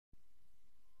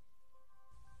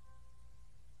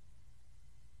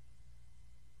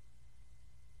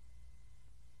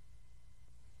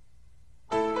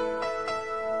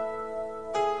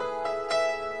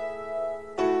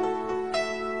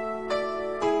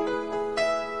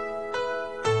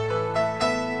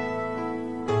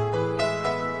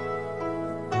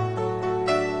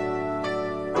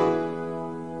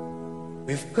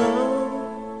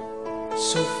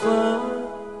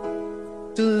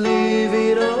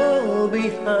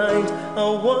mind, I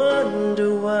wonder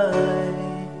why.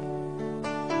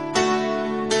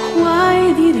 Why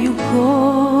did you go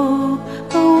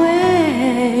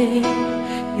away?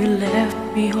 You left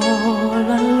me all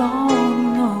alone.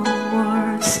 No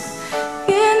words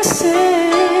can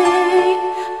say,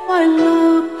 my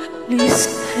love, please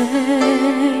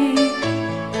stay.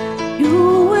 You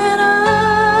and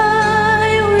I,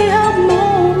 we have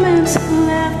moments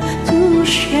left to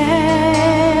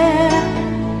share.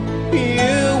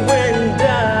 You and I,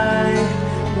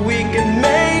 we can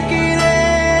make it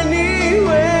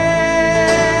anywhere.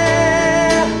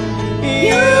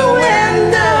 You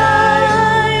and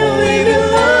I, we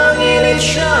belong in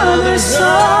each other's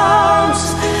arms.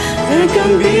 There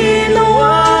can be no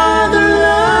other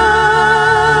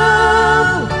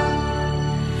love.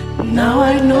 Now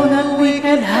I know that we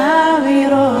can have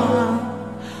it all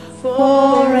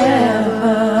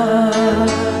forever.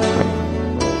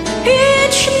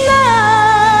 Each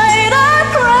night I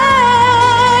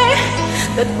pray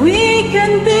that we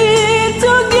can be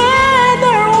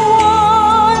together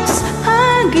once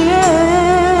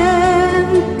again.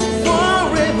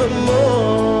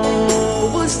 Forevermore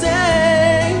we'll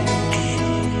stay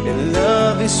in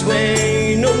love this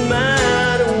way, no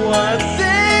matter what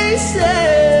they say.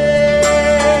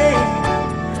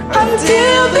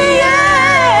 Until the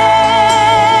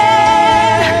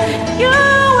end, you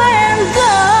and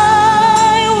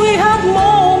I, we have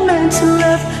moments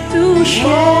left to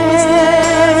share.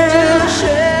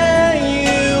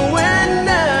 You and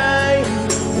I,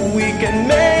 we can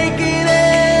make it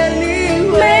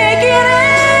anywhere. Make it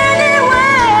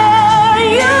anywhere.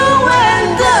 You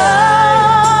and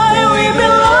I, we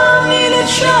belong in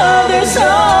each other's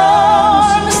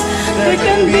arms. There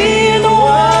can be no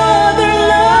other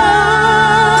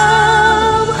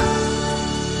love.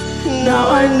 Now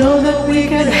I know that we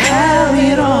can have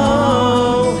it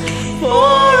all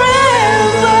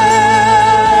forever.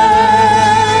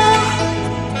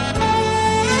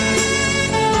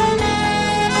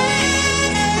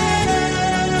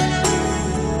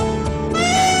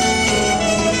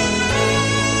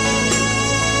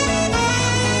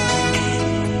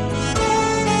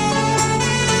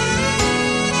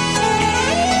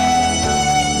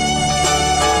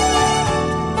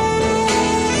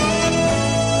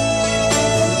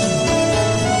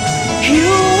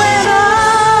 You and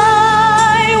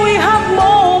I, we have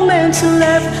moments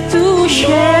left to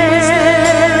share.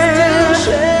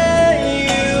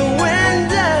 You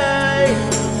and I,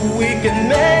 we can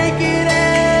make it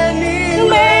anywhere.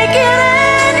 Make it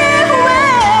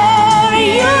anywhere.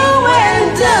 You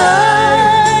and I,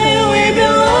 we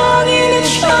belong in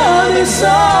each other's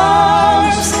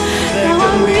arms. There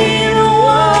can be no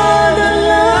other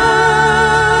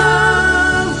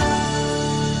love.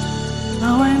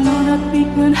 Now I know that we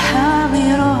can have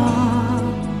it all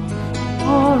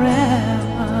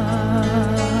forever.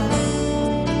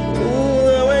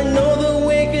 Now I know that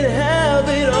we can have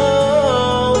it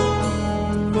all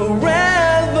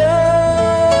forever.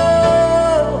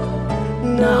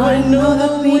 Now I know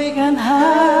that we can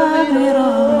have it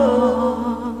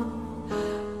all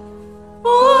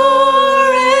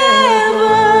forever.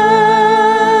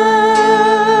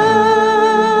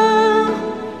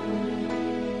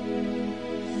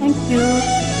 Thank you.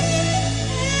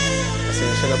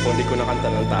 Pasensya na po, hindi ko nakanta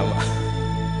ng tama.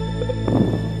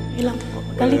 Ilang po.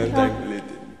 Wala Galit nang ka. time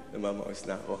ulitin. Namamaos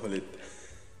na ako ulit.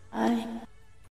 Ay.